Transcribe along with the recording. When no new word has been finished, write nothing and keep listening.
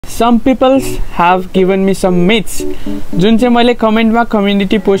some people have given me some myths जुन चाहिँ मैले कमेन्टमा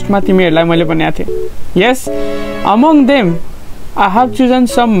community पोस्टमा तिमीहरुलाई मैले भनेको थिए. Yes, among them I have chosen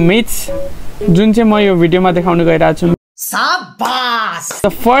some myths जुन चाहिँ म यो भिडियोमा देखाउन गइरहेको छु. Sabas! The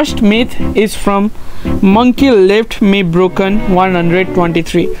first myth is from Monkey Left Me Broken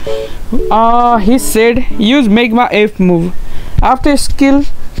 123. He said use Magma F move. After skill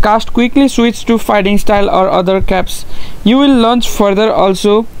cast, quickly switch to fighting style or other caps. You will launch further,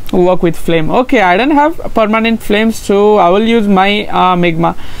 also work with flame. Okay, I don't have permanent flames, so I will use my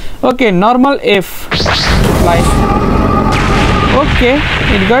Magma. Okay, normal F. Fly. Okay,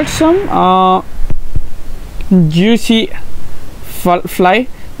 it got some juicy fly.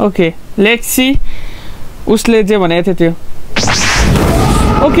 Okay, let's see. Usle je bhane the.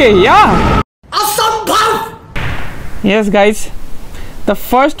 Okay, yeah. Yes guys, the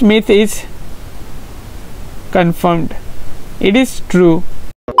first myth is confirmed. It is true.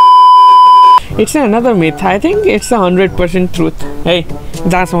 It's another myth. I think it's 100% truth. Hey,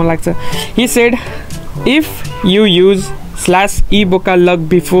 that's one like that. He said if you use /eBoka luck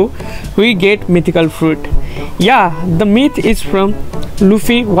before we get mythical fruit. Yeah, the myth is from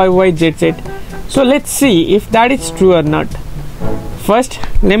Luffy YYZZ. So let's see if that is true or not. First,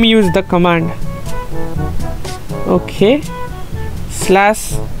 let me use the command. Okay,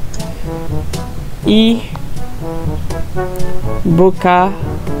 /eBoka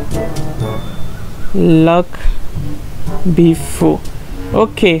luck before.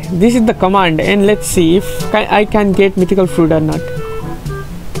 Okay, this is the command, and let's see if I can get mythical fruit or not.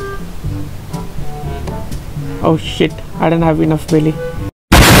 Oh shit, I don't have enough belly.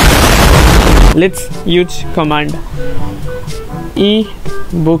 Let's use command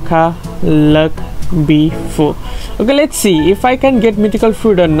eBoka luck before. Okay, let's see if I can get mythical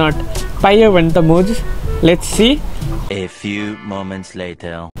fruit or not. Fire went the modes. Let's see. A few moments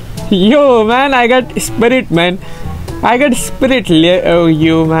later. Yo man, I got spirit, man. I got spirit. Oh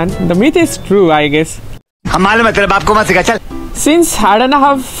you man, the myth is true, I guess. Since I don't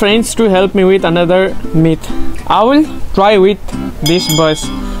have friends to help me with another myth, I will try with this bus.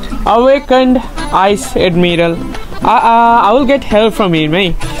 Awakened Ice Admiral. I will get help from him.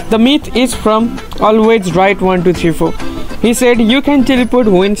 Eh? The myth is from Always Right 1234. He said you can teleport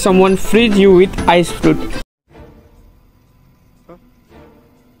when someone frees you with ice fruit.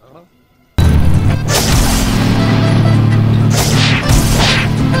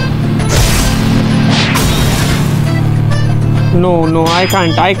 No, I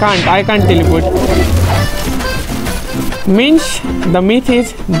can't teleport. Means the myth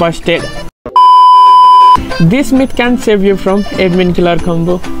is busted. This myth can save you from admin killer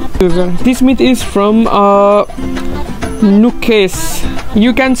combo. This myth is from Nukes.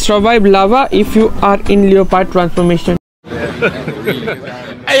 You can survive lava if you are in leopard transformation.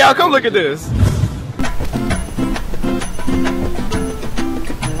 Hey y'all, come look at this.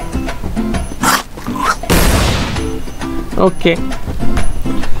 Okay,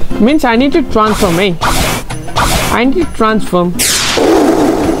 means I need to transform. I need to transform.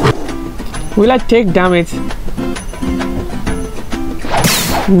 Will I take damage?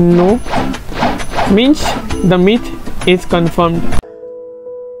 No. Means the myth is confirmed.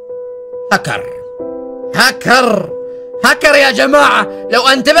 هاكر يا جماعة، لو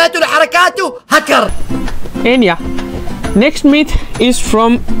انتبهتوا لحركاته هاكر. And yeah, next myth is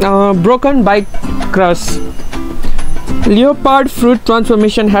from Broken by Crush. Leopard fruit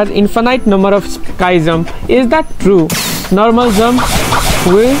transformation has infinite number of sky jump. Is that true? Normal jump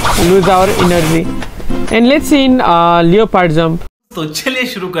will lose our energy. And let's see in leopard jump. तो चलिए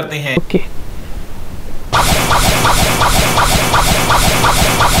शुरू करते हैं. Okay.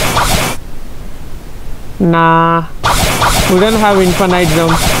 Nah, we don't have infinite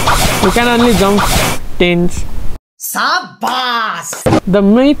jump. We can only jump 10s. Sabas! The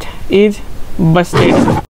myth is busted.